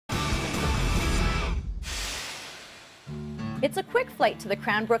It's a quick flight to the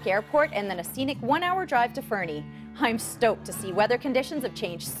Cranbrook Airport and then a scenic 1-hour drive to Fernie. I'm stoked to see weather conditions have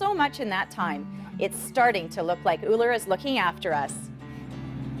changed so much in that time. It's starting to look like Uller is looking after us.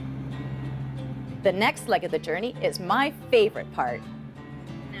 The next leg of the journey is my favorite part.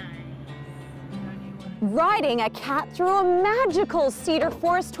 Riding a cat through a magical cedar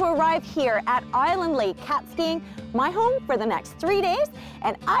forest to arrive here at Island Lake Cat Skiing, my home for the next 3 days,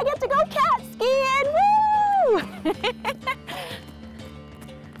 and I get to go cat skiing! Woo!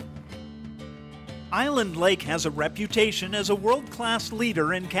 Island Lake has a reputation as a world-class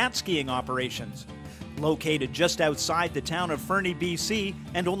leader in cat skiing operations. Located just outside the town of Fernie, BC,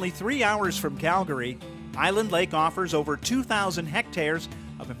 and only 3 hours from Calgary, Island Lake offers over 2,000 hectares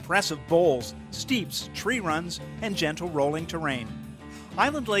of impressive bowls, steeps, tree runs, and gentle rolling terrain.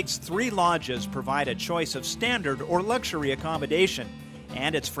 Island Lake's 3 lodges provide a choice of standard or luxury accommodation,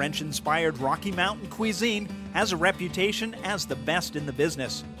 and its French-inspired Rocky Mountain cuisine has a reputation as the best in the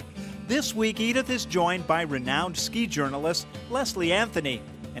business. This week, Edith is joined by renowned ski journalist Lesley Anthony,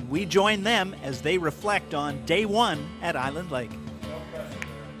 and we join them as they reflect on day 1 at Island Lake.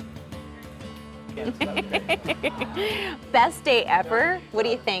 Best day ever? What do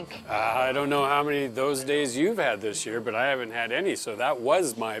you think? I don't know how many of those days you've had this year, but I haven't had any, so that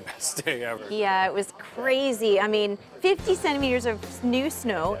was my best day ever. Yeah, it was crazy. I mean, 50 centimeters of new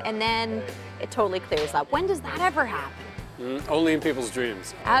snow, and then it totally clears up. When does that ever happen? Only in people's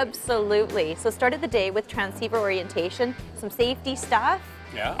dreams. Absolutely. So started the day with transceiver orientation, some safety stuff.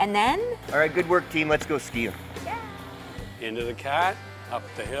 Yeah. And then? All right, good work, team. Let's go skiing. Yeah. Into the cat, up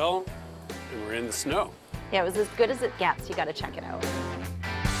the hill, and we're in the snow. Yeah, it was as good as it gets. You got to check it out.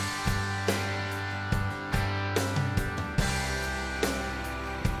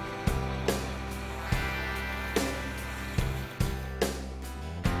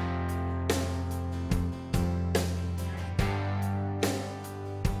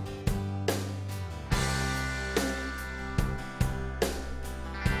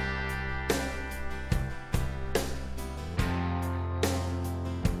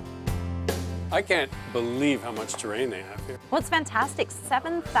 I can't believe how much terrain they have here. Well, it's fantastic.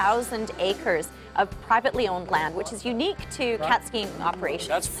 7,000 acres of privately owned land, which is unique to cat skiing operations.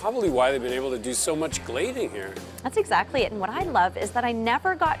 That's probably why they've been able to do so much glading here. That's exactly it. And what I love is that I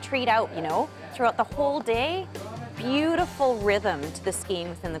never got treed out, you know, throughout the whole day. Beautiful rhythm to the skiing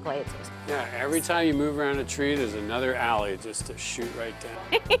within the glades. Yeah, every time you move around a tree, there's another alley just to shoot right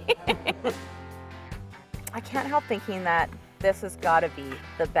down. I can't help thinking that this has got to be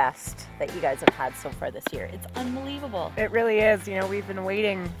the best that you guys have had so far this year. It's unbelievable. It really is. You know, we've been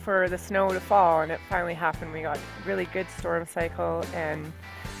waiting for the snow to fall, and it finally happened. We got a really good storm cycle, and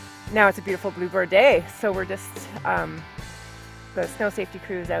now it's a beautiful bluebird day. So we're just, the snow safety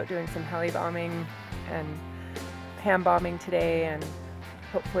crew is out doing some heli bombing and ham bombing today, and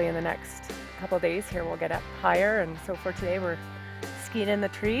hopefully in the next couple of days here we'll get up higher. And so for today we're skiing in the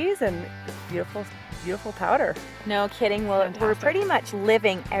trees, and it's beautiful, beautiful powder. No kidding. Well, we're pretty much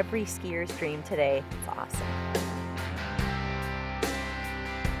living every skier's dream today. It's awesome.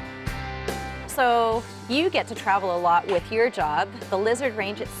 So you get to travel a lot with your job. The Lizard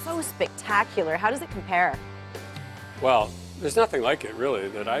Range, it's so spectacular. How does it compare? Well, there's nothing like it really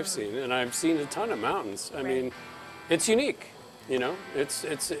that I've seen, and I've seen a ton of mountains. I mean, it's unique. You know,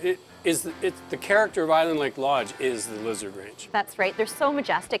 the character of Island Lake Lodge is the Lizard Range. That's right. They're so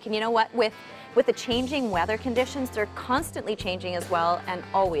majestic, and you know what? With the changing weather conditions, they're constantly changing as well, and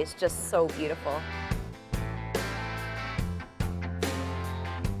always just so beautiful.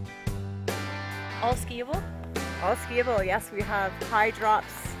 All skiable? All skiable, yes. We have high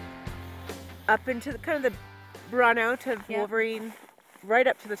drops up into the, kind of the run out of Wolverine, right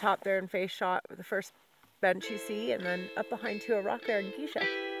up to the top there in face shot with the first bench you see, and then up behind to a rock there in Keisha.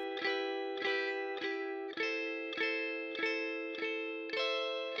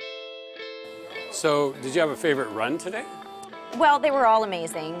 So, did you have a favorite run today? Well, they were all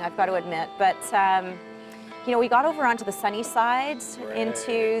amazing, I've got to admit, but you know, we got over onto the sunny side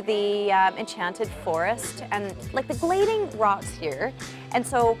into the enchanted forest, and like the glading rocks here, and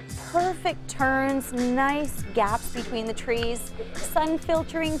so perfect turns, nice gaps between the trees, sun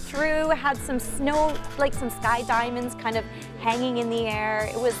filtering through, had some snow, like some sky diamonds kind of hanging in the air.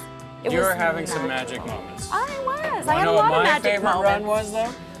 You were having some magic moments. I was. I had a lot of magic moments. My favorite run was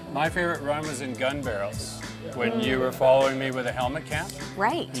though? My favorite run was in gun barrels. When you were following me with a helmet cam.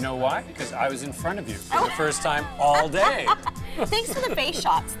 Right. You know why? Because I was in front of you for the first time all day. Thanks for the face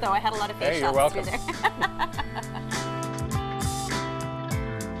shots, though. I had a lot of face shots. You're welcome. Through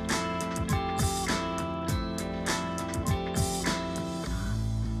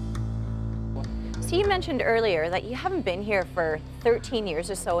there. So you mentioned earlier that you haven't been here for 13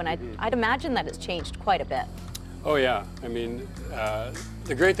 years or so, and I'd imagine that it's changed quite a bit. Oh yeah, I mean,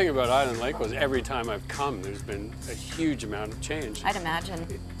 the great thing about Island Lake was every time I've come, there's been a huge amount of change. I'd imagine.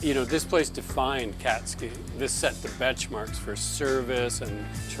 You know, this place defined cat skiing. This set the benchmarks for service and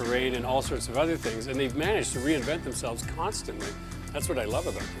terrain and all sorts of other things, and they've managed to reinvent themselves constantly. That's what I love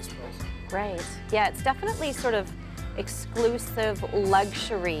about this place. Right. Yeah, it's definitely sort of exclusive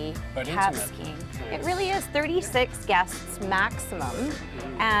luxury But cat intimate. skiing. Right. It really is. 36 guests maximum,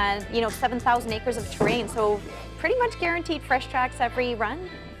 and 7,000 acres of terrain. So pretty much guaranteed fresh tracks every run.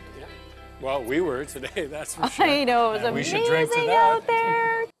 Yeah. Well, we were today, that's for sure. I know, it was We should drink to amazing that. out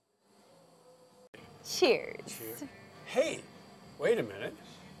there. Cheers. Cheers. Hey, wait a minute.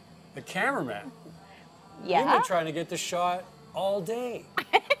 The cameraman. You've Yeah. been trying to get the shot all day.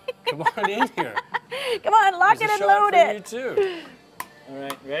 Come on in here. Come on, lock There's it a and shot load for it. you too. All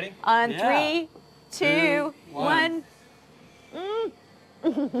right, ready? On Yeah. 3, 2, 1.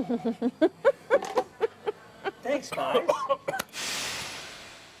 Thanks, guys.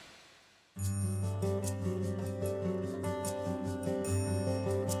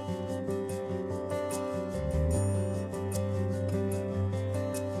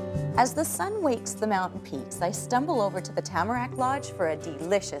 As the sun wakes the mountain peaks, I stumble over to the Tamarack Lodge for a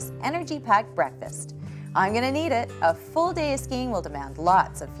delicious, energy-packed breakfast. I'm gonna need it. A full day of skiing will demand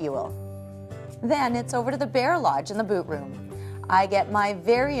lots of fuel. Then it's over to the Bear Lodge in the boot room. I get my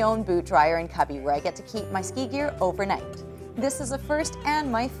very own boot dryer and cubby where I get to keep my ski gear overnight. This is a first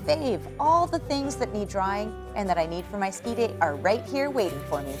and my fave. All the things that need drying and that I need for my ski day are right here waiting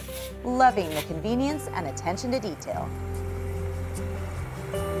for me. Loving the convenience and attention to detail.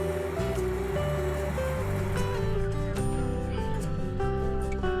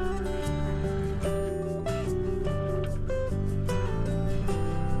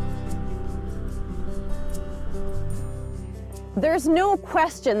 There's no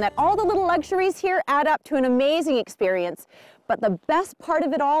question that all the little luxuries here add up to an amazing experience. But the best part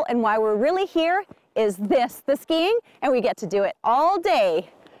of it all, and why we're really here, is this, the skiing, and we get to do it all day.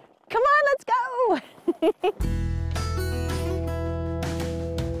 Come on, let's go!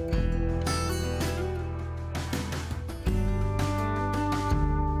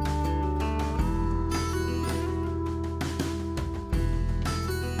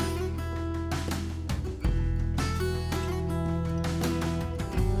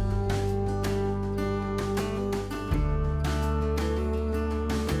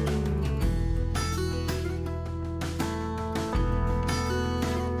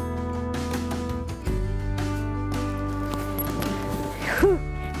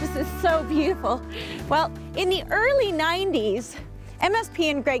 This is so beautiful. Well, in the early 90s,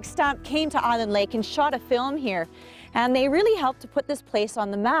 MSP and Greg Stump came to Island Lake and shot a film here, and they really helped to put this place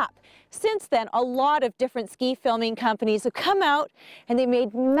on the map. Since then, a lot of different ski filming companies have come out and they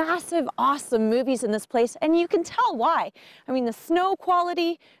made massive, awesome movies in this place, and you can tell why. I mean, the snow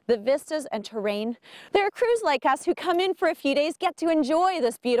quality, the vistas and terrain. There are crews like us who come in for a few days, get to enjoy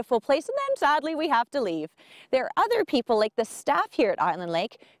this beautiful place, and then sadly we have to leave. There are other people like the staff here at Island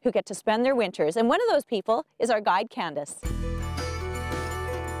Lake who get to spend their winters, and one of those people is our guide, Candace.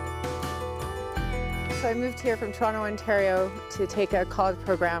 So I moved here from Toronto, Ontario to take a college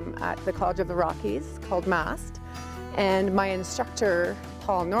program at the College of the Rockies called MAST. And my instructor,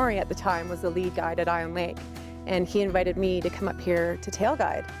 Paul Norrie at the time, was the lead guide at Island Lake. And he invited me to come up here to tail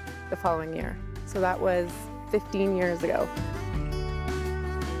guide the following year. So that was 15 years ago.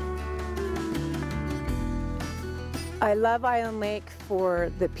 I love Island Lake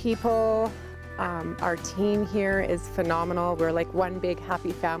for the people. Our team here is phenomenal. We're like one big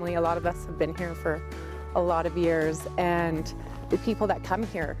happy family. A lot of us have been here for a lot of years, and the people that come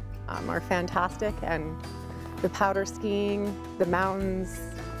here are fantastic, and the powder skiing, the mountains,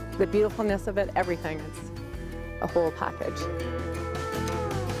 the beautifulness of it, everything. It's a whole package.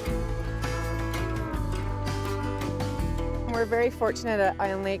 We're very fortunate at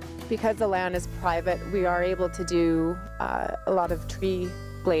Island Lake because the land is private. We are able to do a lot of tree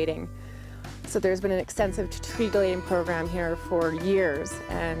blading. So there's been an extensive tree blading program here for years,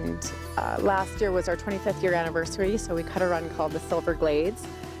 and last year was our 25th year anniversary, so we cut a run called the Silver Glades.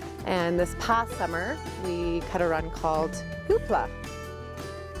 And this past summer, we cut a run called Hoopla.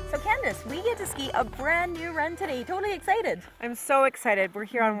 So Candace, we get to ski a brand new run today. Totally excited. I'm so excited. We're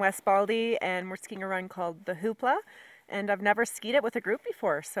here on West Baldy, and we're skiing a run called the Hoopla, and I've never skied it with a group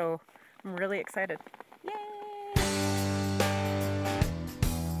before, so I'm really excited. Yay!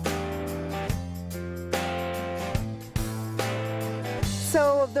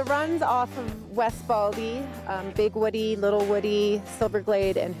 So the runs off of West Baldy, Big Woody, Little Woody,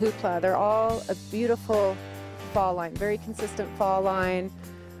 Silverglade, and Hoopla, they're all a beautiful fall line, very consistent fall line,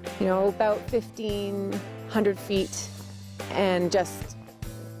 you know, about 1,500 feet, and just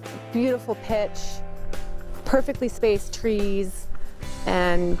beautiful pitch, perfectly spaced trees,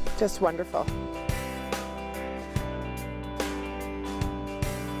 and just wonderful.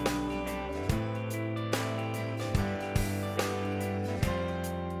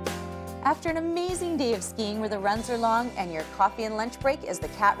 After an amazing day of skiing where the runs are long and your coffee and lunch break is the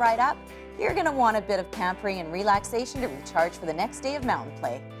cat ride up, you're going to want a bit of pampering and relaxation to recharge for the next day of mountain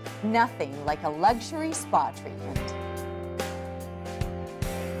play. Nothing like a luxury spa treatment.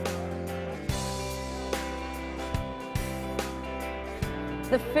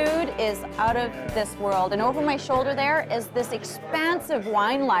 The food is out of this world, and over my shoulder there is this expansive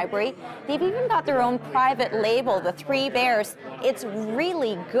wine library. They've even got their own private label, the Three Bears. It's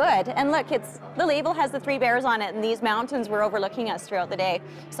really good, and look, the label has the Three Bears on it, and these mountains were overlooking us throughout the day,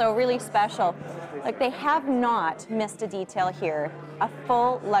 so really special. Like, they have not missed a detail here. A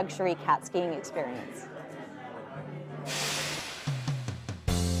full luxury cat skiing experience.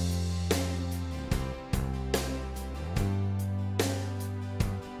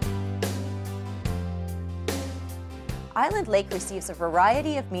 Island Lake receives a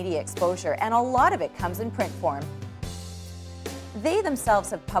variety of media exposure, and a lot of it comes in print form. They themselves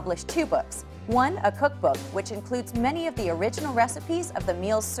have published 2 books. One, a cookbook, which includes many of the original recipes of the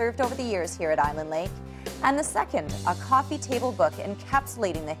meals served over the years here at Island Lake. And the second, a coffee table book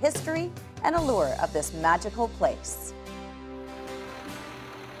encapsulating the history and allure of this magical place.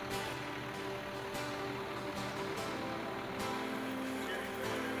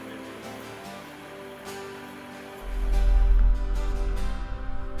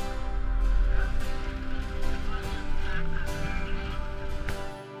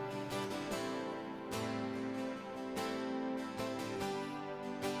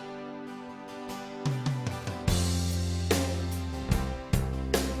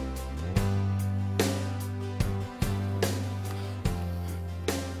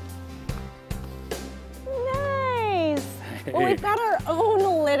 Well, we've got our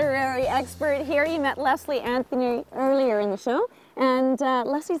own literary expert here. You met Lesley Anthony earlier in the show, and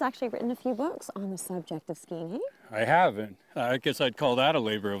Lesley's actually written a few books on the subject of skiing, eh? I haven't. I guess I'd call that a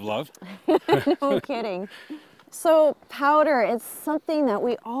labor of love. No kidding. So powder is something that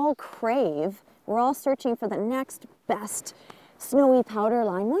we all crave. We're all searching for the next best snowy powder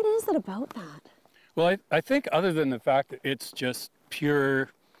line. What is it about that? Well, I think other than the fact that it's just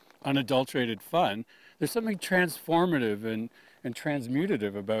pure, unadulterated fun, there's something transformative and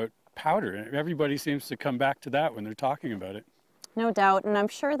transmutative about powder. And everybody seems to come back to that when they're talking about it. No doubt, and I'm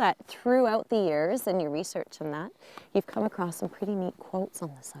sure that throughout the years and your research in that, you've come across some pretty neat quotes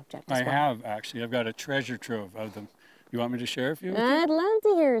on the subject as well. I have, actually. I've got a treasure trove of them. You want me to share a few with you? I'd love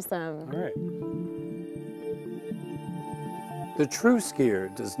to hear some. All right. The true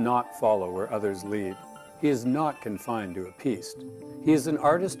skier does not follow where others lead. He is not confined to a piste. He is an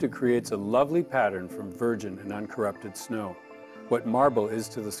artist who creates a lovely pattern from virgin and uncorrupted snow. What marble is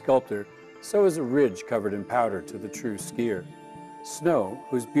to the sculptor, so is a ridge covered in powder to the true skier. Snow,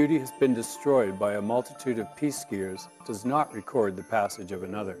 whose beauty has been destroyed by a multitude of piste skiers, does not record the passage of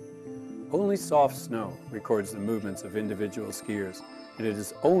another. Only soft snow records the movements of individual skiers, and it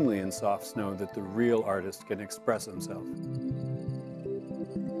is only in soft snow that the real artist can express himself.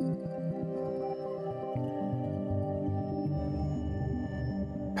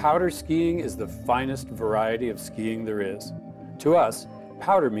 Powder skiing is the finest variety of skiing there is. To us,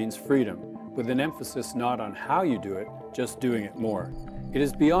 powder means freedom, with an emphasis not on how you do it, just doing it more. It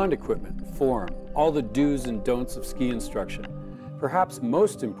is beyond equipment, form, all the do's and don'ts of ski instruction. Perhaps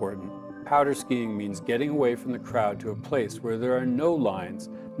most important, powder skiing means getting away from the crowd to a place where there are no lines,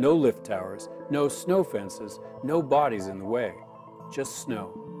 no lift towers, no snow fences, no bodies in the way. Just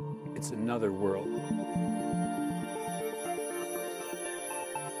snow. It's another world.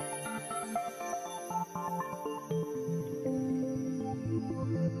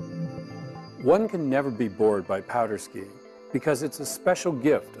 One can never be bored by powder skiing because it's a special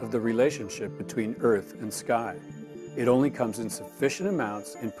gift of the relationship between earth and sky. It only comes in sufficient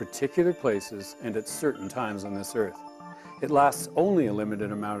amounts in particular places and at certain times on this earth. It lasts only a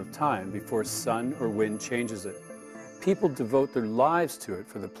limited amount of time before sun or wind changes it. People devote their lives to it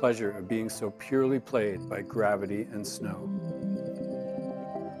for the pleasure of being so purely played by gravity and snow.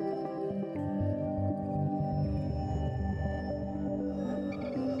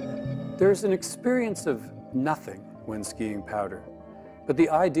 There's an experience of nothing when skiing powder, but the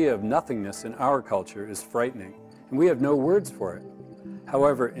idea of nothingness in our culture is frightening, and we have no words for it.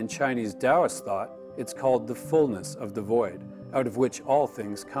 However, in Chinese Taoist thought, it's called the fullness of the void, out of which all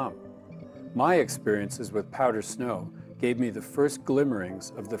things come. My experiences with powder snow gave me the first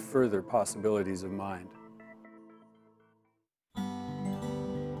glimmerings of the further possibilities of mind.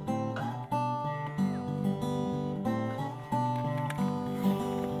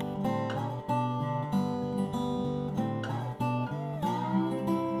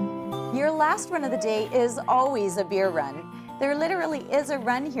 Your last run of the day is always a beer run. There literally is a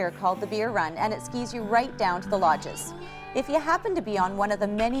run here called the Beer Run, and it skis you right down to the lodges. If you happen to be on one of the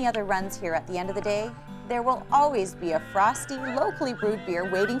many other runs here at the end of the day, there will always be a frosty, locally brewed beer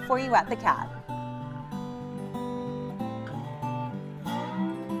waiting for you at the cab.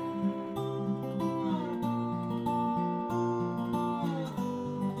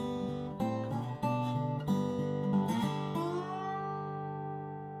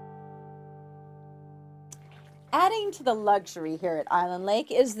 Adding to the luxury here at Island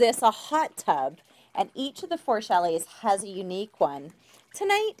Lake is this, a hot tub, and each of the 4 chalets has a unique one.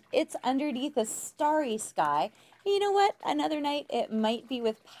 Tonight, it's underneath a starry sky. And you know what? Another night, it might be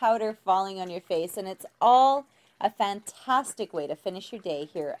with powder falling on your face, and it's all a fantastic way to finish your day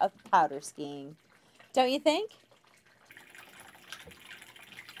here of powder skiing. Don't you think?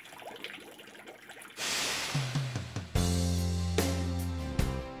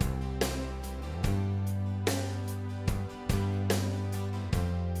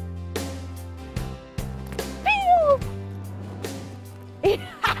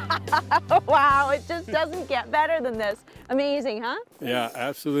 Wow, it just doesn't get better than this. Amazing, huh? Yeah,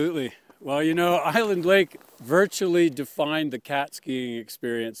 absolutely. Well, you know, Island Lake virtually defined the cat skiing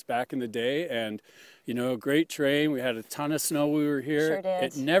experience back in the day, and you know, great terrain. We had a ton of snow when we were here. Sure did.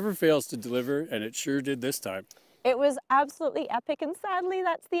 It never fails to deliver, and it sure did this time. It was absolutely epic, and sadly,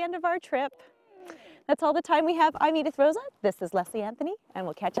 that's the end of our trip. That's all the time we have. I'm Edith Rosa. This is Lesley Anthony, and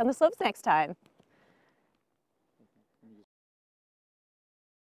we'll catch you on the slopes next time.